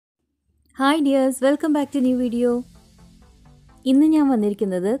Hi dears, welcome back to new video. ഇന്ന് ഞാൻ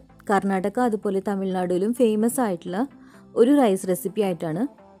വന്നിരിക്കുന്നത് കർണാടക അതുപോലെ തമിഴ്നാട്ടിലും ഫേമസ് ആയിട്ടുള്ള ഒരു റൈസ് റെസിപ്പി ആയിട്ടാണ്.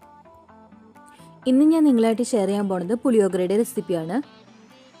 ഇന്ന് ഞാൻ നിങ്ങളായിട്ട് ഷെയർ ചെയ്യാൻ പോകുന്നത് പുളിയോഗ്രയുടെ റെസിപ്പിയാണ്.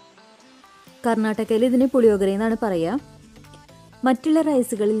 കർണാടകയിൽ ഇതിനെ പുളിയോഗ്രെ എന്നാണ് പറയുക. മറ്റുള്ള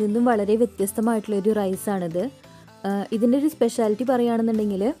റൈസുകളിൽ നിന്നും വളരെ വ്യത്യസ്തമായിട്ടുള്ള ഒരു റൈസാണിത്. ഇതിൻ്റെ ഒരു സ്പെഷ്യാലിറ്റി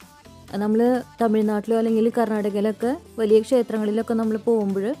പറയുകയാണെന്നുണ്ടെങ്കിൽ നമ്മൾ തമിഴ്നാട്ടിലോ അല്ലെങ്കിൽ കർണാടകയിലൊക്കെ വലിയ ക്ഷേത്രങ്ങളിലൊക്കെ നമ്മൾ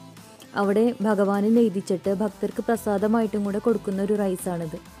പോകുമ്പോൾ അവിടെ ഭഗവാനെ നെയ്തിച്ചിട്ട് ഭക്തർക്ക് പ്രസാദമായിട്ടും കൂടെ കൊടുക്കുന്ന ഒരു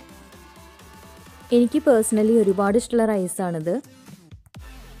റൈസാണിത്. എനിക്ക് പേഴ്സണലി ഒരുപാട് ഇഷ്ടമുള്ള റൈസാണിത്.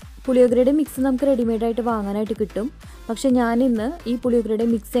 പുളിയോഗ്രയുടെ മിക്സ് നമുക്ക് റെഡിമെയ്ഡായിട്ട് വാങ്ങാനായിട്ട് കിട്ടും. പക്ഷെ ഞാനിന്ന് ഈ പുളിയോഗ്രയുടെ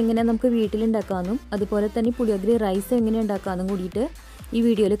മിക്സ് എങ്ങനെ നമുക്ക് വീട്ടിലുണ്ടാക്കാമെന്നും അതുപോലെ തന്നെ പുളിയോഗ്രെ റൈസ് എങ്ങനെ ഉണ്ടാക്കാമെന്നും കൂടിയിട്ട് ഈ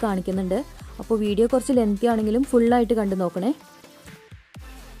വീഡിയോയിൽ കാണിക്കുന്നുണ്ട്. അപ്പോൾ വീഡിയോ കുറച്ച് ലെങ്തി ആണെങ്കിലും ഫുള്ളായിട്ട് കണ്ടു നോക്കണേ.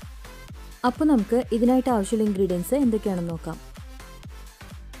 അപ്പോൾ നമുക്ക് ഇതിനായിട്ട് ആവശ്യമുള്ള ഇൻഗ്രീഡിയൻസ് എന്തൊക്കെയാണെന്ന് നോക്കാം.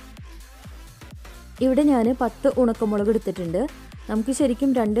 ഇവിടെ ഞാൻ 10 ഉണക്കമുളക് എടുത്തിട്ടുണ്ട്. നമുക്ക് ശരിക്കും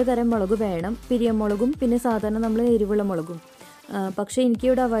 2 തരം മുളക് വേണം, പിരിയമുളകും പിന്നെ സാധാരണ നമ്മൾ എരിവുള്ള മുളകും. പക്ഷേ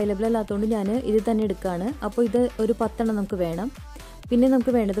എനിക്കിവിടെ അവൈലബിൾ അല്ലാത്തതുകൊണ്ട് ഞാൻ ഇത് തന്നെ എടുക്കുകയാണ്. അപ്പോൾ ഇത് ഒരു 10 എണ്ണം നമുക്ക് വേണം. പിന്നെ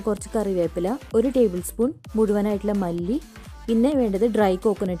നമുക്ക് വേണ്ടത് കുറച്ച് കറിവേപ്പില, 1 ടേബിൾ സ്പൂൺ മുഴുവനായിട്ടുള്ള മല്ലി, പിന്നെ വേണ്ടത് ഡ്രൈ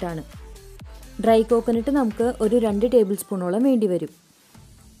കോക്കനട്ടാണ്. ഡ്രൈ കോക്കനട്ട് നമുക്ക് ഒരു 2 ടേബിൾ സ്പൂണോളം വേണ്ടി വരും.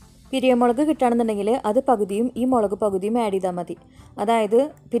 പിരിയമുളക് കിട്ടുകയാണെന്നുണ്ടെങ്കിൽ അത് പകുതിയും ഈ മുളക് പകുതിയും ആഡ് ചെയ്താൽ മതി. അതായത്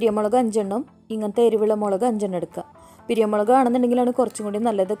പിരിയമുളക് 5 എണ്ണം, ഇങ്ങനത്തെ എരിവുള്ള മുളക് 5 എണ്ണം എടുക്കുക. പിരിയമുളക് ആണെന്നുണ്ടെങ്കിലാണ് കുറച്ചും കൂടി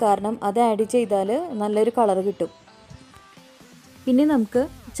നല്ലത്, കാരണം അത് ആഡ് ചെയ്താൽ നല്ലൊരു കളർ കിട്ടും. പിന്നെ നമുക്ക്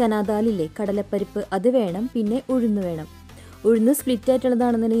ചനാദാലില്ലേ, കടലപ്പരിപ്പ്, അത് വേണം. പിന്നെ ഉഴുന്ന് വേണം. ഉഴുന്ന് സ്പ്ലിറ്റ്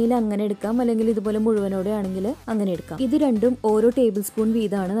ആയിട്ടുള്ളതാണെന്നുണ്ടെങ്കിൽ അങ്ങനെ എടുക്കാം, അല്ലെങ്കിൽ ഇതുപോലെ മുഴുവനോടെ ആണെങ്കിൽ അങ്ങനെ എടുക്കാം. ഇത് രണ്ടും ഓരോ ടേബിൾ സ്പൂൺ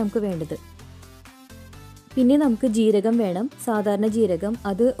വീതമാണ് നമുക്ക് വേണ്ടത്. പിന്നെ നമുക്ക് ജീരകം വേണം, സാധാരണ ജീരകം,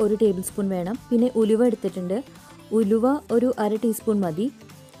 അത് 1 ടേബിൾ സ്പൂൺ വേണം. പിന്നെ ഉലുവ എടുത്തിട്ടുണ്ട്, ഉലുവ ഒരു 1/2 ടീസ്പൂൺ മതി.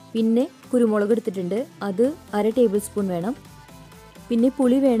 പിന്നെ കുരുമുളക് എടുത്തിട്ടുണ്ട്, അത് 1/2 ടേബിൾ സ്പൂൺ വേണം. പിന്നെ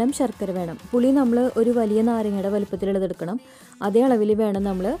പുളി വേണം, ശർക്കര വേണം. പുളി നമ്മൾ ഒരു വലിയ നാരങ്ങയുടെ വലുപ്പത്തിലുള്ളത് എടുക്കണം, അതേ അളവിൽ വേണം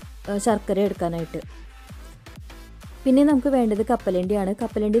നമ്മൾ ശർക്കര എടുക്കാനായിട്ട്. പിന്നെ നമുക്ക് വേണ്ടത് കപ്പലണ്ടിയാണ്.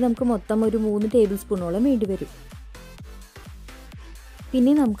 കപ്പലണ്ടി നമുക്ക് മൊത്തം ഒരു 3 ടേബിൾ സ്പൂണോളം വേണ്ടി വരും.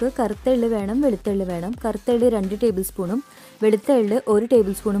 പിന്നെ നമുക്ക് കറുത്ത എള്ള് വേണം, വെളുത്ത എള്ള് വേണം. കറുത്ത എള്ള് 2 ടേബിൾ സ്പൂണും വെളുത്ത എള്ള് 1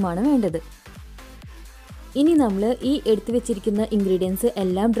 ടേബിൾ സ്പൂണുമാണ് വേണ്ടത്. ഇനി നമ്മൾ ഈ എടുത്തു വെച്ചിരിക്കുന്ന ഇൻഗ്രീഡിയൻസ്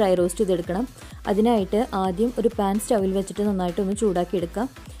എല്ലാം ഡ്രൈ റോസ്റ്റ് ചെയ്തെടുക്കണം. അതിനായിട്ട് ആദ്യം ഒരു പാൻ സ്റ്റൗവിൽ വെച്ചിട്ട് നന്നായിട്ടൊന്ന് ചൂടാക്കി എടുക്കാം.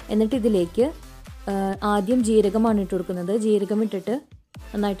 എന്നിട്ട് ഇതിലേക്ക് ആദ്യം ജീരകമാണ് ഇട്ട് കൊടുക്കുന്നത്. ജീരകം ഇട്ടിട്ട്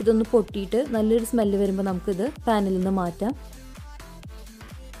നന്നായിട്ട് ഇതൊന്ന് പൊട്ടിയിട്ട് നല്ലൊരു സ്മെല്ല് വരുമ്പോൾ നമുക്കിത് പാനിൽ നിന്ന് മാറ്റാം.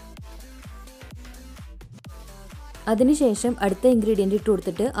 അതിനുശേഷം അടുത്ത ഇൻഗ്രീഡിയൻറ്റ് ഇട്ട്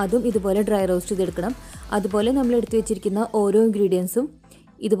കൊടുത്തിട്ട് അതും ഇതുപോലെ ഡ്രൈ റോസ്റ്റ് ചെയ്തെടുക്കണം. അതുപോലെ നമ്മൾ എടുത്തു വെച്ചിരിക്കുന്ന ഓരോ ഇൻഗ്രീഡിയൻസും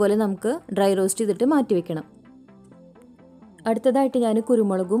ഇതുപോലെ നമുക്ക് ഡ്രൈ റോസ്റ്റ് ചെയ്തിട്ട് മാറ്റി വെക്കണം. അടുത്തതായിട്ട് ഞാൻ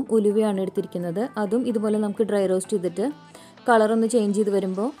കുരുമുളകും ഉലുവയാണ് എടുത്തിരിക്കുന്നത്. അതും ഇതുപോലെ നമുക്ക് ഡ്രൈ റോസ്റ്റ് ചെയ്തിട്ട് കളറൊന്ന് ചേഞ്ച് ചെയ്ത്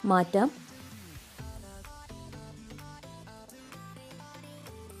വരുമ്പോൾ മാറ്റാം.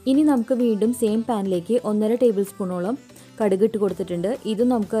 ഇനി നമുക്ക് വീണ്ടും സെയിം പാനിലേക്ക് 1.5 ടേബിൾ സ്പൂണോളം കടുക് ഇട്ട് കൊടുത്തിട്ടുണ്ട്. ഇതും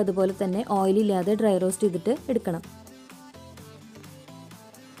നമുക്ക് അതുപോലെ തന്നെ ഓയിലില്ലാതെ ഡ്രൈ റോസ്റ്റ് ചെയ്തിട്ട് എടുക്കണം.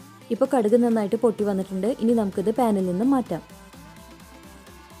 ഇപ്പോൾ കടുക് നന്നായിട്ട് പൊട്ടി വന്നിട്ടുണ്ട്. ഇനി നമുക്കിത് പാനിൽ നിന്ന് മാറ്റാം.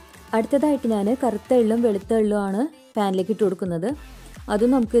 അടുത്തതായിട്ട് ഞാൻ കറുത്ത എള്ളും വെളുത്ത എള്ളുമാണ് പാനിലേക്ക് ഇട്ട് കൊടുക്കുന്നത്. അതും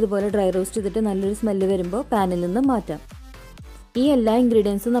നമുക്ക് ഇതുപോലെ ഡ്രൈ റോസ്റ്റ് ചെയ്തിട്ട് നല്ലൊരു സ്മെല്ല് വരുമ്പോൾ പാനിൽ നിന്ന് മാറ്റാം. ഈ എല്ലാ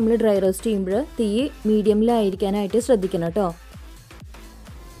ഇൻഗ്രീഡിയൻസും നമ്മൾ ഡ്രൈ റോസ്റ്റ് ചെയ്യുമ്പോൾ തീ മീഡിയമിലായിരിക്കാനായിട്ട് ശ്രദ്ധിക്കണം കേട്ടോ.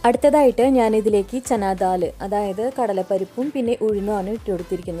 അടുത്തതായിട്ട് ഞാനിതിലേക്ക് ചനാദാൽ, അതായത് കടലപ്പരിപ്പും പിന്നെ ഉഴുന്നുമാണ് ഇട്ട്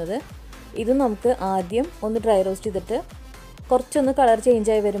കൊടുത്തിരിക്കുന്നത്. ഇതും നമുക്ക് ആദ്യം ഒന്ന് ഡ്രൈ റോസ്റ്റ് ചെയ്തിട്ട് കുറച്ചൊന്ന് കളർ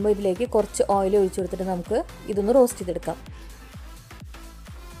ചേഞ്ചായി വരുമ്പോൾ ഇതിലേക്ക് കുറച്ച് ഓയിൽ ഒഴിച്ചു കൊടുത്തിട്ട് നമുക്ക് ഇതൊന്ന് റോസ്റ്റ് ചെയ്തെടുക്കാം.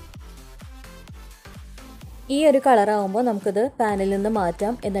 ഈ ഒരു കളറാകുമ്പോൾ നമുക്കിത് പാനിൽ നിന്ന്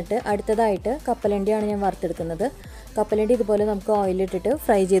മാറ്റാം. എന്നിട്ട് അടുത്തതായിട്ട് കപ്പലണ്ടിയാണ് ഞാൻ വറുത്തെടുക്കുന്നത്. കപ്പലണ്ടി ഇതുപോലെ നമുക്ക് ഓയിലിട്ടിട്ട്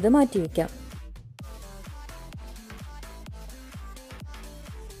ഫ്രൈ ചെയ്ത് മാറ്റി വയ്ക്കാം.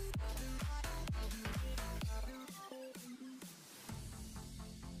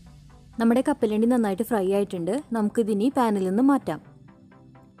 നമ്മുടെ കപ്പലണ്ടി നന്നായിട്ട് ഫ്രൈ ആയിട്ടുണ്ട്. നമുക്കിതിനി പാനിൽ നിന്ന് മാറ്റാം.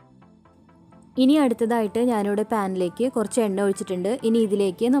 ഇനി അടുത്തതായിട്ട് ഞാനിവിടെ പാനിലേക്ക് കുറച്ച് എണ്ണ ഒഴിച്ചിട്ടുണ്ട്. ഇനി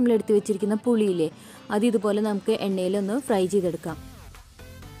ഇതിലേക്ക് നമ്മൾ എടുത്തു വെച്ചിരിക്കുന്ന പുളിയില്ലേ, അത് ഇതുപോലെ നമുക്ക് എണ്ണയിലൊന്ന് ഫ്രൈ ചെയ്തെടുക്കാം.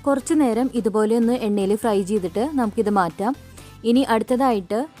 കുറച്ച് നേരം ഇതുപോലെ ഒന്ന് എണ്ണയിൽ ഫ്രൈ ചെയ്തിട്ട് നമുക്കിത് മാറ്റാം. ഇനി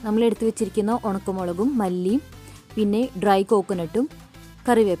അടുത്തതായിട്ട് നമ്മൾ എടുത്തു വെച്ചിരിക്കുന്ന ഉണക്കമുളകും മല്ലിയും പിന്നെ ഡ്രൈ കോക്കനട്ടും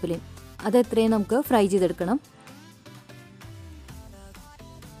കറിവേപ്പിലയും അതെത്രയും നമുക്ക് ഫ്രൈ ചെയ്തെടുക്കണം.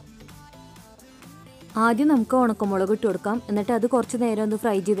 ആദ്യം നമുക്ക് ഉണക്കമുളക് ഇട്ട് കൊടുക്കാം. എന്നിട്ട് അത് കുറച്ച് നേരം ഒന്ന്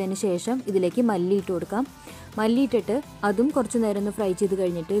ഫ്രൈ ചെയ്തതിന് ശേഷം ഇതിലേക്ക് മല്ലി ഇട്ട് കൊടുക്കാം. മല്ലി ഇട്ടിട്ട് അതും കുറച്ച് നേരം ഒന്ന് ഫ്രൈ ചെയ്ത്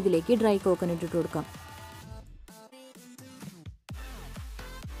കഴിഞ്ഞിട്ട് ഇതിലേക്ക് ഡ്രൈ കോക്കനട്ട് ഇട്ട് കൊടുക്കാം.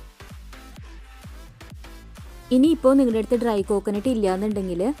 ഇനിയിപ്പോൾ നിങ്ങളുടെ അടുത്ത് ഡ്രൈ കോക്കനട്ട്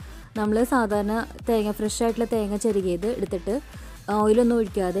ഇല്ലയെന്നുണ്ടെങ്കിൽ നമ്മൾ സാധാരണ തേങ്ങ ഫ്രഷ് ആയിട്ടുള്ള തേങ്ങ ചെറുകിയത് എടുത്തിട്ട് ഓയിലൊന്നും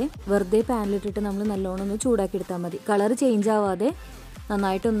ഒഴിക്കാതെ വെറുതെ പാനിലിട്ടിട്ട് നമ്മൾ നല്ലോണം ഒന്ന് ചൂടാക്കി എടുത്താൽ മതി. കളർ ചേഞ്ച് ആവാതെ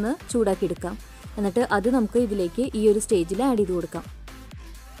നന്നായിട്ടൊന്ന് ചൂടാക്കി എടുക്കാം. എന്നിട്ട് അത് നമുക്ക് ഇതിലേക്ക് ഈ ഒരു സ്റ്റേജിൽ ആഡ് ചെയ്ത് കൊടുക്കാം.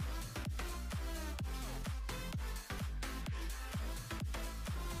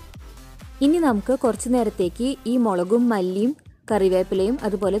 ഇനി നമുക്ക് കുറച്ച് നേരത്തേക്ക് ഈ മുളകും മല്ലിയും കറിവേപ്പിലയും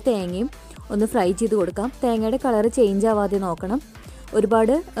അതുപോലെ തേങ്ങയും ഒന്ന് ഫ്രൈ ചെയ്ത് കൊടുക്കാം. തേങ്ങയുടെ കളർ ചേഞ്ച് ആവാതെ നോക്കണം.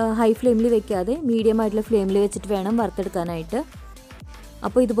 ഒരുപാട് ഹൈ ഫ്ലെയിമിൽ വെക്കാതെ മീഡിയം ആയിട്ടുള്ള ഫ്ലെയിമിൽ വെച്ചിട്ട് വേണം വറുത്തെടുക്കാനായിട്ട്.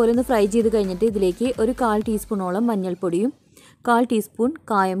 അപ്പോൾ ഇതുപോലെ ഒന്ന് ഫ്രൈ ചെയ്ത് കഴിഞ്ഞിട്ട് ഇതിലേക്ക് ഒരു 1/4 ടീസ്പൂണോളം മഞ്ഞൾപ്പൊടിയും 1/4 ടീസ്പൂൺ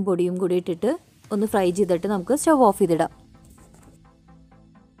കായം പൊടിയും കൂടി ഇട്ടിട്ട് ഒന്ന് ഫ്രൈ ചെയ്തിട്ട് നമുക്ക് സ്റ്റവ് ഓഫ് ചെയ്തിടാം.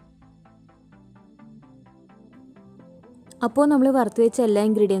 അപ്പോൾ നമ്മൾ വറുത്ത് വെച്ച എല്ലാ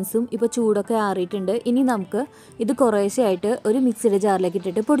ഇൻഗ്രീഡിയൻസും ഇപ്പോൾ ചൂടൊക്കെ ആറിയിട്ടുണ്ട്. ഇനി നമുക്ക് ഇത് കുറേശ്ശെയായിട്ട് ഒരു മിക്സിയുടെ ജാറിലേക്ക്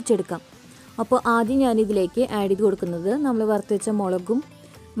ഇട്ടിട്ട് പൊടിച്ചെടുക്കാം. അപ്പോൾ ആദ്യം ഞാൻ ഇതിലേക്ക് ആഡ് ചെയ്ത് കൊടുക്കുന്നത് നമ്മൾ വറുത്ത് വെച്ച മുളകും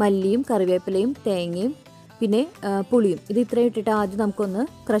മല്ലിയും കറിവേപ്പിലയും തേങ്ങയും പിന്നെ പുളിയും ഇത് ഇത്രയും ഇട്ടിട്ട് ആദ്യം നമുക്കൊന്ന്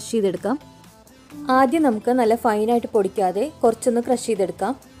ക്രഷ് ചെയ്തെടുക്കാം. ആദ്യം നമുക്ക് നല്ല ഫൈനായിട്ട് പൊടിക്കാതെ കുറച്ചൊന്ന് ക്രഷ്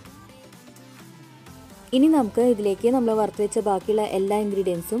ചെയ്തെടുക്കാം. ഇനി നമുക്ക് ഇതിലേക്ക് നമ്മൾ വറുത്ത് വെച്ച ബാക്കിയുള്ള എല്ലാ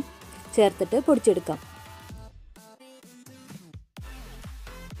ഇൻഗ്രീഡിയൻസും ചേർത്തിട്ട് പൊടിച്ചെടുക്കാം.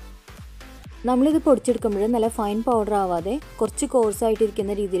 നമ്മളിത് പൊടിച്ചെടുക്കുമ്പോൾ നല്ല ഫൈൻ പൗഡർ ആവാതെ കുറച്ച്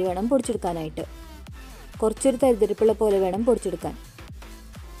കോഴ്സായിട്ടിരിക്കുന്ന രീതിയിൽ വേണം പൊടിച്ചെടുക്കാനായിട്ട്. കുറച്ചൊരു തരിതരിപ്പുള്ള പോലെ വേണം പൊടിച്ചെടുക്കാൻ.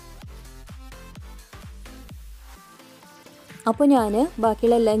 അപ്പോൾ ഞാൻ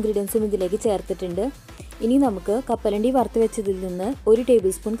ബാക്കിയുള്ള എല്ലാ ഇൻഗ്രീഡിയൻസും ഇതിലേക്ക് ചേർത്തിട്ടുണ്ട്. ഇനി നമുക്ക് കപ്പലണ്ടി വറുത്ത് വെച്ചതിൽ നിന്ന് 1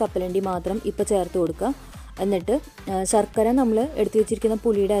 ടേബിൾ സ്പൂൺ കപ്പലണ്ടി മാത്രം ഇപ്പോൾ ചേർത്ത് കൊടുക്കുക. എന്നിട്ട് ശർക്കര നമ്മൾ എടുത്തു വെച്ചിരിക്കുന്ന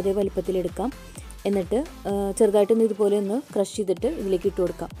പുളിയുടെ അതേ വലുപ്പത്തിലെടുക്കാം. എന്നിട്ട് ചെറുതായിട്ടൊന്ന് ഇതുപോലെ ഒന്ന് ക്രഷ് ചെയ്തിട്ട് ഇതിലേക്ക് ഇട്ട്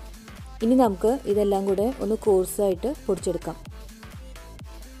കൊടുക്കാം. ഇനി നമുക്ക് ഇതെല്ലാം കൂടെ ഒന്ന് കോഴ്സായിട്ട് പൊടിച്ചെടുക്കാം.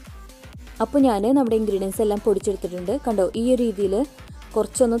 അപ്പോൾ ഞാൻ നമ്മുടെ ഇൻഗ്രീഡിയൻസ് എല്ലാം പൊടിച്ചെടുത്തിട്ടുണ്ട്. കണ്ടോ, ഈ ഒരു രീതിയിൽ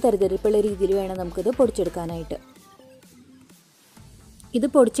കുറച്ചൊന്ന് തരിതരിപ്പുള്ള രീതിയിൽ വേണം നമുക്കിത് പൊടിച്ചെടുക്കാനായിട്ട്. ഇത്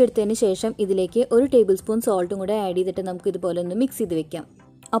പൊടിച്ചെടുത്തതിന് ശേഷം ഇതിലേക്ക് 1 ടേബിൾ സ്പൂൺ സോൾട്ടും കൂടെ ആഡ് ചെയ്തിട്ട് നമുക്ക് ഇതുപോലെ ഒന്ന് മിക്സ് ചെയ്ത് വെക്കാം.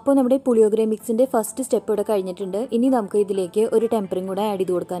 അപ്പോൾ നമ്മുടെ പുളിയോഗ്രെ മിക്സിൻ്റെ ഫസ്റ്റ് സ്റ്റെപ്പ് ഇവിടെ കഴിഞ്ഞിട്ടുണ്ട്. ഇനി നമുക്ക് ഇതിലേക്ക് ഒരു ടെമ്പറിങ് കൂടെ ആഡ്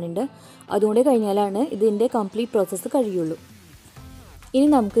ചെയ്ത് കൊടുക്കാനുണ്ട്. അതുകൊണ്ട് കഴിഞ്ഞാലാണ് ഇതിൻ്റെ കംപ്ലീറ്റ് പ്രോസസ്സ് കഴിയുള്ളൂ. ഇനി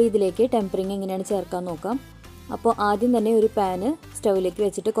നമുക്ക് ഇതിലേക്ക് ടെമ്പറിങ് എങ്ങനെയാണ് ചേർക്കാൻ നോക്കാം. അപ്പോൾ ആദ്യം തന്നെ ഒരു പാന് സ്റ്റൗവിലേക്ക്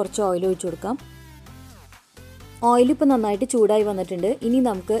വെച്ചിട്ട് കുറച്ച് ഓയിൽ ഒഴിച്ചു കൊടുക്കാം. ഓയിൽ ഇപ്പോൾ നന്നായിട്ട് ചൂടായി വന്നിട്ടുണ്ട്. ഇനി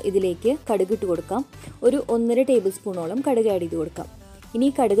നമുക്ക് ഇതിലേക്ക് കടുക് ഇട്ട് കൊടുക്കാം. ഒരു 1.5 ടേബിൾ സ്പൂണോളം കടുക് ആഡ് ചെയ്ത് കൊടുക്കാം. ഇനി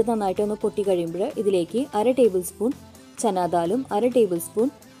കടുക് നന്നായിട്ട് ഒന്ന് പൊട്ടി കഴിയുമ്പോൾ ഇതിലേക്ക് 1/2 ടേബിൾ സ്പൂൺ ചനാദാലും 1/2 ടേബിൾ സ്പൂൺ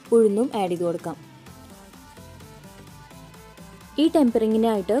ഉഴുന്നും ആഡ് ചെയ്ത് കൊടുക്കാം. ഈ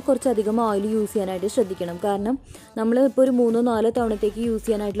ടെമ്പറിങ്ങിനായിട്ട് കുറച്ചധികം ഓയിൽ യൂസ് ചെയ്യാനായിട്ട് ശ്രദ്ധിക്കണം. കാരണം നമ്മൾ ഇപ്പോൾ ഒരു 3-4 തവണത്തേക്ക് യൂസ്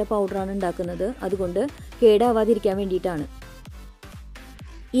ചെയ്യാനായിട്ടുള്ള പൗഡറാണ് ഉണ്ടാക്കുന്നത്. അതുകൊണ്ട് കേടാവാതിരിക്കാൻ വേണ്ടിയിട്ടാണ്.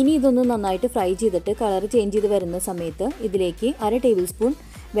 ഇനി ഇതൊന്ന് നന്നായിട്ട് ഫ്രൈ ചെയ്തിട്ട് കളർ ചേഞ്ച് ചെയ്ത് വരുന്ന സമയത്ത് ഇതിലേക്ക് 1/2 ടേബിൾ സ്പൂൺ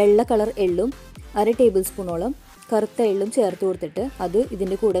വെള്ള കളർ എള്ളും 1/2 ടേബിൾ സ്പൂണോളം കറുത്ത എള്ളും ചേർത്ത് കൊടുത്തിട്ട് അത്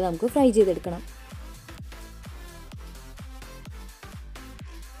ഇതിൻ്റെ കൂടെ നമുക്ക് ഫ്രൈ ചെയ്തെടുക്കണം.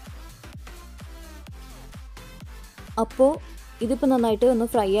 അപ്പോൾ ഇതിപ്പോൾ നന്നായിട്ട് ഒന്ന്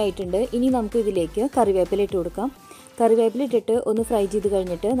ഫ്രൈ ആയിട്ടുണ്ട്. ഇനി നമുക്ക് ഇതിലേക്ക് കറിവേപ്പില ഇട്ട് കൊടുക്കാം. കറിവേപ്പില ഇട്ടിട്ട് ഒന്ന് ഫ്രൈ ചെയ്ത്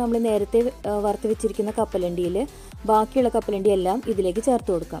കഴിഞ്ഞിട്ട് നമ്മൾ നേരത്തെ വറുത്ത് വെച്ചിരിക്കുന്ന കപ്പലണ്ടിയിൽ ബാക്കിയുള്ള കപ്പലണ്ടി എല്ലാം ഇതിലേക്ക്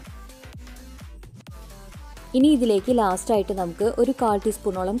ചേർത്ത് കൊടുക്കാം. ഇനി ഇതിലേക്ക് ലാസ്റ്റായിട്ട് നമുക്ക് ഒരു 1/4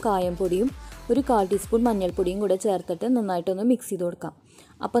 ടീസ്പൂണോളം കായം പൊടിയും ഒരു 1/4 ടീസ്പൂൺ മഞ്ഞൾപ്പൊടിയും കൂടെ ചേർത്തിട്ട് നന്നായിട്ടൊന്ന് മിക്സ് ചെയ്ത് കൊടുക്കാം.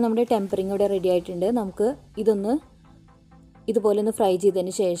 അപ്പോൾ നമ്മുടെ ടെമ്പറിങ് ഇവിടെ റെഡി ആയിട്ടുണ്ട്. നമുക്ക് ഇതൊന്ന് ഇതുപോലെ ഒന്ന് ഫ്രൈ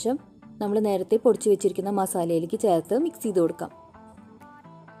ചെയ്തതിന് ശേഷം നമ്മൾ നേരത്തെ പൊടിച്ച് വെച്ചിരിക്കുന്ന മസാലയിലേക്ക് ചേർത്ത് മിക്സ് ചെയ്ത് കൊടുക്കാം.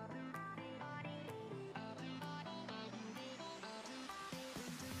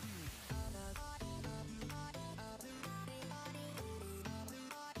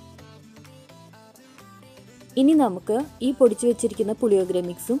 ഇനി നമുക്ക് ഈ പൊടിച്ച് വെച്ചിരിക്കുന്ന പുളിയോഗ്രെ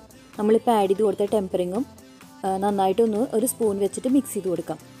മിക്സും നമ്മളിപ്പോൾ ആഡ് ചെയ്ത് കൊടുത്ത ടെമ്പറിങ്ങും നന്നായിട്ടൊന്ന് ഒരു സ്പൂൺ വെച്ചിട്ട് മിക്സ് ചെയ്ത്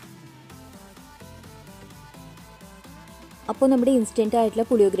കൊടുക്കാം. അപ്പോൾ നമ്മുടെ ഇൻസ്റ്റൻറ്റ് ആയിട്ടുള്ള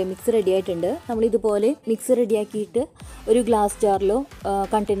പുളിയോഗ്രെ മിക്സ് റെഡി ആയിട്ടുണ്ട്. നമ്മളിതുപോലെ മിക്സ് റെഡിയാക്കിയിട്ട് ഒരു ഗ്ലാസ് ജാറിലോ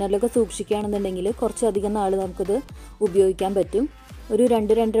കണ്ടെയ്നറിലൊക്കെ സൂക്ഷിക്കുകയാണെന്നുണ്ടെങ്കിൽ കുറച്ചധികം നാൾ നമുക്കത് ഉപയോഗിക്കാൻ പറ്റും. ഒരു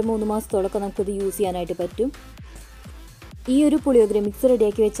 2-2.5-3 മാസത്തോളമൊക്കെ നമുക്കത് യൂസ് ചെയ്യാനായിട്ട് പറ്റും. ഈ ഒരു പുളിയോഗ്രെ മിക്സ്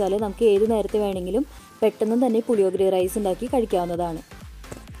റെഡിയാക്കി വെച്ചാൽ നമുക്ക് ഏത് നേരത്തെ വേണമെങ്കിലും പെട്ടെന്ന് തന്നെ പുളിയോഗ്രെ റൈസ് ഉണ്ടാക്കി കഴിക്കാവുന്നതാണ്.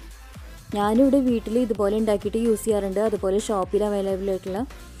 ഞാനിവിടെ വീട്ടിൽ ഇതുപോലെ ഉണ്ടാക്കിയിട്ട് യൂസ് ചെയ്യാറുണ്ട്. അതുപോലെ ഷോപ്പിൽ അവൈലബിൾ ആയിട്ടുള്ള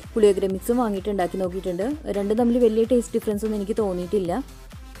പുളിയോഗ്രെ മിക്സും വാങ്ങിയിട്ട് ഉണ്ടാക്കി നോക്കിയിട്ടുണ്ട്. രണ്ടും തമ്മിൽ വലിയ ടേസ്റ്റ് ഡിഫറൻസ് ഒന്നും എനിക്ക് തോന്നിയിട്ടില്ല.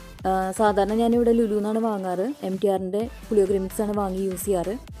 സാധാരണ ഞാനിവിടെ ലുലുന്നാണ് വാങ്ങാറ്. MTRൻ്റെ പുളിയോഗ്രെ മിക്സാണ് വാങ്ങി യൂസ്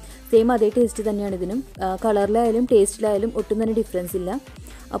ചെയ്യാറ്. സെയിം അതേ ടേസ്റ്റ് തന്നെയാണ് ഇതിനും. കളറിലായാലും ടേസ്റ്റിലായാലും ഒട്ടും തന്നെ ഡിഫറൻസ് ഇല്ല.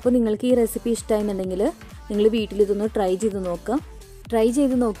 അപ്പോൾ നിങ്ങൾക്ക് ഈ റെസിപ്പി ഇഷ്ടമായിരുന്നുണ്ടെങ്കിൽ നിങ്ങൾ വീട്ടിലിതൊന്ന് ട്രൈ ചെയ്ത് നോക്കുക. ട്രൈ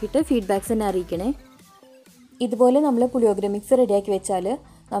ചെയ്ത് നോക്കിയിട്ട് ഫീഡ്ബാക്ക്സ് തന്നെ അറിയിക്കണേ. ഇതുപോലെ നമ്മൾ പുളിയോഗ്രെ മിക്സ് റെഡിയാക്കി വെച്ചാൽ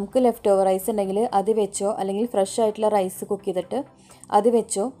നമുക്ക് ലെഫ്റ്റ് ഓവർ റൈസ് ഉണ്ടെങ്കിൽ അത് വെച്ചോ അല്ലെങ്കിൽ ഫ്രഷ് ആയിട്ടുള്ള റൈസ് കുക്ക് ചെയ്തിട്ട് അത്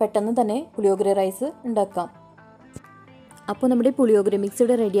വെച്ചോ പെട്ടെന്ന് തന്നെ പുളിയോഗ്രെ റൈസ് ഉണ്ടാക്കാം. അപ്പോൾ നമ്മുടെ പുളിയോഗ്രെ മിക്സ്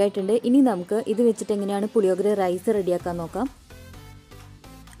ഇവിടെ റെഡി ആയിട്ടുണ്ട്. ഇനി നമുക്ക് ഇത് വെച്ചിട്ട് എങ്ങനെയാണ് പുളിയോഗ്രെ റൈസ് റെഡിയാക്കാൻ നോക്കാം.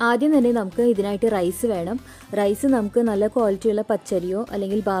 ആദ്യം തന്നെ നമുക്ക് ഇതിനായിട്ട് റൈസ് വേണം. റൈസ് നമുക്ക് നല്ല ക്വാളിറ്റിയുള്ള പച്ചരിയോ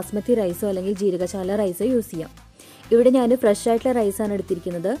അല്ലെങ്കിൽ ബാസ്മതി റൈസോ അല്ലെങ്കിൽ ജീരകശാല റൈസോ യൂസ് ചെയ്യാം. ഇവിടെ ഞാൻ ഫ്രഷ് ആയിട്ടുള്ള റൈസാണ്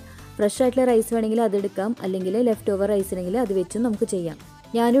എടുത്തിരിക്കുന്നത്. ഫ്രഷ് ആയിട്ടുള്ള റൈസ് വേണമെങ്കിൽ അതെടുക്കാം, അല്ലെങ്കിൽ ലെഫ്റ്റ് ഓവർ റൈസ് ഉണ്ടെങ്കിൽ അത് വെച്ചും നമുക്ക് ചെയ്യാം.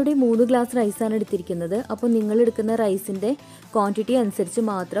 ഞാനിവിടെ 3 ഗ്ലാസ് റൈസാണ് എടുത്തിരിക്കുന്നത്. അപ്പോൾ നിങ്ങൾ എടുക്കുന്ന റൈസിൻ്റെ ക്വാണ്ടിറ്റി അനുസരിച്ച്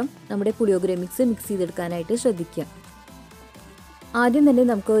മാത്രം നമ്മുടെ പുളിയോഗ്രെ മിക്സ് ചെയ്തെടുക്കാനായിട്ട് ശ്രദ്ധിക്കുക. ആദ്യം തന്നെ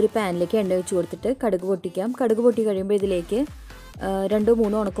നമുക്ക് ഒരു പാനിലേക്ക് എണ്ണ വെച്ച് കൊടുത്തിട്ട് കടുക് പൊട്ടിക്കാം. കടുക് പൊട്ടി കഴിയുമ്പോൾ ഇതിലേക്ക്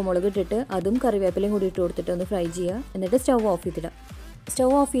 2-3 ഉണക്കമുളക് ഇട്ടിട്ട് അതും കറിവേപ്പിലയും കൂടി ഇട്ട് കൊടുത്തിട്ട് ഒന്ന് ഫ്രൈ ചെയ്യുക. എന്നിട്ട് സ്റ്റവ് ഓഫ് ചെയ്തിടാം.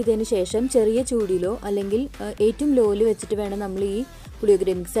 സ്റ്റവ് ഓഫ് ചെയ്തതിന് ശേഷം ചെറിയ ചൂടിലോ അല്ലെങ്കിൽ ഏറ്റവും ലോയിൽ വെച്ചിട്ട് വേണം നമ്മൾ ഈ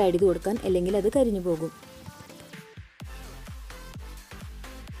പുളിയോഗ്രെ മിക്സ് ആഡ് ചെയ്ത് കൊടുക്കാൻ, അല്ലെങ്കിൽ അത് കരിഞ്ഞു പോകും.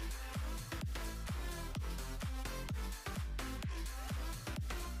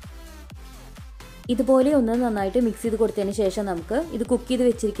 ഇതുപോലെ ഒന്ന് നന്നായിട്ട് മിക്സ് ചെയ്ത് കൊടുത്തതിന് ശേഷം നമുക്ക് ഇത് കുക്ക് ചെയ്ത്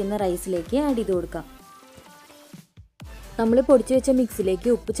വെച്ചിരിക്കുന്ന റൈസിലേക്ക് ആഡ് ചെയ്ത് കൊടുക്കാം. നമ്മൾ പൊടിച്ച് വെച്ച മിക്സിലേക്ക്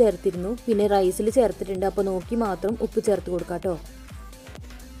ഉപ്പ് ചേർത്തിരുന്നു, പിന്നെ റൈസിൽ ചേർത്തിട്ടുണ്ട്. അപ്പോൾ നോക്കി മാത്രം ഉപ്പ് ചേർത്ത് കൊടുക്കാം കേട്ടോ.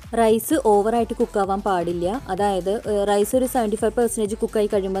 റൈസ് ഓവറായിട്ട് കുക്കാവാൻ പാടില്ല. അതായത് റൈസ് ഒരു 75% കുക്കായി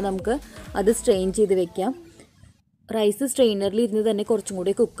കഴിയുമ്പോൾ നമുക്ക് അത് സ്ട്രെയിൻ ചെയ്ത് വെക്കാം. റൈസ് സ്ട്രെയിനറിൽ ഇരുന്ന് തന്നെ കുറച്ചും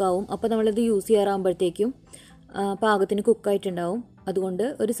കൂടി കുക്കാവും. അപ്പോൾ നമ്മളത് യൂസ് ചെയ്യാറാകുമ്പോഴത്തേക്കും പാകത്തിന് കുക്കായിട്ടുണ്ടാവും. അതുകൊണ്ട്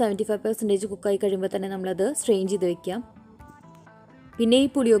ഒരു 75% കുക്കായി കഴിയുമ്പോൾ തന്നെ നമ്മളത് സ്ട്രെയിൻ ചെയ്ത് വെക്കാം. പിന്നെ ഈ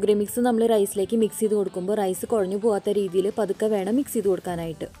പുളിയോഗ്രെ മിക്സ് നമ്മൾ റൈസിലേക്ക് മിക്സ് ചെയ്ത് കൊടുക്കുമ്പോൾ റൈസ് കുഴഞ്ഞു പോകാത്ത രീതിയിൽ പതുക്കെ വേണം മിക്സ് ചെയ്ത്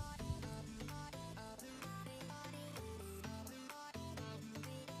കൊടുക്കാനായിട്ട്.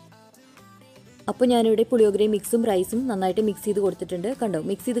 അപ്പോൾ ഞാനിവിടെ പുളിയോഗ്രെ മിക്സും റൈസും നന്നായിട്ട് മിക്സ് ചെയ്ത് കൊടുത്തിട്ടുണ്ട്. കണ്ടോ,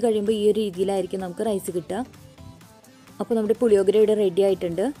 മിക്സ് ചെയ്ത് കഴിയുമ്പോൾ ഈ ഒരു രീതിയിലായിരിക്കും നമുക്ക് റൈസ് കിട്ടുക. അപ്പോൾ നമ്മുടെ പുളിയോഗ്രെ ഇവിടെ റെഡി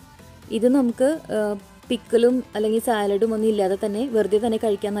ആയിട്ടുണ്ട്. ഇത് നമുക്ക് പിക്കിളും അല്ലെങ്കിൽ സാലഡും ഒന്നും ഇല്ലാതെ തന്നെ വെറുതെ തന്നെ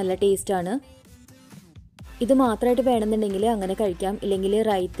കഴിക്കാൻ നല്ല ടേസ്റ്റാണ്. ഇത് മാത്രമായിട്ട് വേണമെന്നുണ്ടെങ്കിൽ അങ്ങനെ കഴിക്കാം, ഇല്ലെങ്കിൽ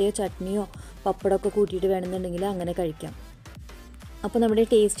റൈത്തയോ ചട്നിയോ പപ്പടമൊക്കെ കൂട്ടിയിട്ട് വേണമെന്നുണ്ടെങ്കിൽ അങ്ങനെ കഴിക്കാം. അപ്പോൾ നമ്മുടെ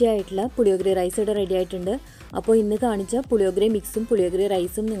ടേസ്റ്റി ആയിട്ടുള്ള പുളിയോഗ്രെ റൈസ് ഇവിടെ റെഡി ആയിട്ടുണ്ട്. അപ്പോൾ ഇന്ന് കാണിച്ച പുളിയോഗ്രെ മിക്സും പുളിയോഗ്രെ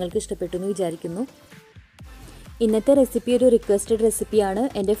റൈസും നിങ്ങൾക്ക് ഇഷ്ടപ്പെട്ടു എന്ന് വിചാരിക്കുന്നു. ഇന്നത്തെ റെസിപ്പി ഒരു റിക്വസ്റ്റഡ് റെസിപ്പിയാണ്.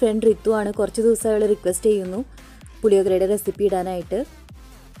 എൻ്റെ ഫ്രണ്ട് റിത്തു ആണ് കുറച്ച് ദിവസമായുള്ള റിക്വസ്റ്റ് ചെയ്യുന്നു പുളിയോഗ്രയുടെ റെസിപ്പി ഇടാനായിട്ട്.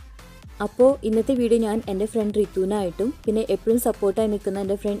 അപ്പോൾ ഇന്നത്തെ വീഡിയോ ഞാൻ എൻ്റെ ഫ്രണ്ട് റിത്തുവിനായിട്ടും പിന്നെ എപ്പോഴും സപ്പോർട്ടായി നിൽക്കുന്ന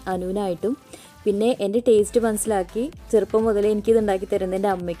എൻ്റെ ഫ്രണ്ട് അനുവിനായിട്ടും പിന്നെ എൻ്റെ ടേസ്റ്റ് മനസ്സിലാക്കി ചെറുപ്പം മുതലേ എനിക്കിത് ഉണ്ടാക്കി തരുന്ന എൻ്റെ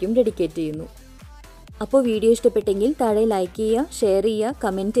അമ്മയ്ക്കും ഡെഡിക്കേറ്റ് ചെയ്യുന്നു. അപ്പോൾ വീഡിയോ ഇഷ്ടപ്പെട്ടെങ്കിൽ താഴെ ലൈക്ക് ചെയ്യുക, ഷെയർ ചെയ്യുക,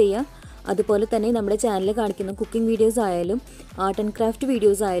 കമൻറ്റ് ചെയ്യുക. അതുപോലെ തന്നെ നമ്മുടെ ചാനലിൽ കാണിക്കുന്ന കുക്കിംഗ് വീഡിയോസ് ആയാലും ആർട്ട് ആൻഡ് ക്രാഫ്റ്റ്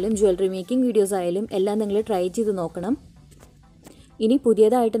വീഡിയോസ് ആയാലും ജ്വല്ലറി മേക്കിംഗ് വീഡിയോസ് ആയാലും എല്ലാം നിങ്ങൾ ട്രൈ ചെയ്ത് നോക്കണം. ഇനി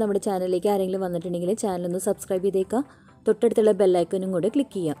പുതിയതായിട്ട് നമ്മുടെ ചാനലിലേക്ക് ആരെങ്കിലും വന്നിട്ടുണ്ടെങ്കിൽ ചാനലൊന്ന് സബ്സ്ക്രൈബ് ചെയ്തേക്കുക. തൊട്ടടുത്തുള്ള ബെല്ലൈക്കനും കൂടെ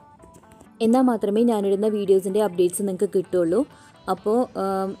ക്ലിക്ക് ചെയ്യാം. എന്നാൽ മാത്രമേ ഞാനിടുന്ന വീഡിയോസിൻ്റെ അപ്ഡേറ്റ്സ് നിങ്ങൾക്ക് കിട്ടുള്ളൂ. അപ്പോൾ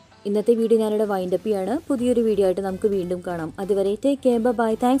ഇന്നത്തെ വീഡിയോ ഞാനിവിടെ വൈൻഡപ്പ് ചെയ്യാണ്. പുതിയൊരു വീഡിയോ ആയിട്ട് നമുക്ക് വീണ്ടും കാണാം. അതുവരെ take care,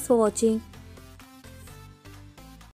 by, thanks for watching.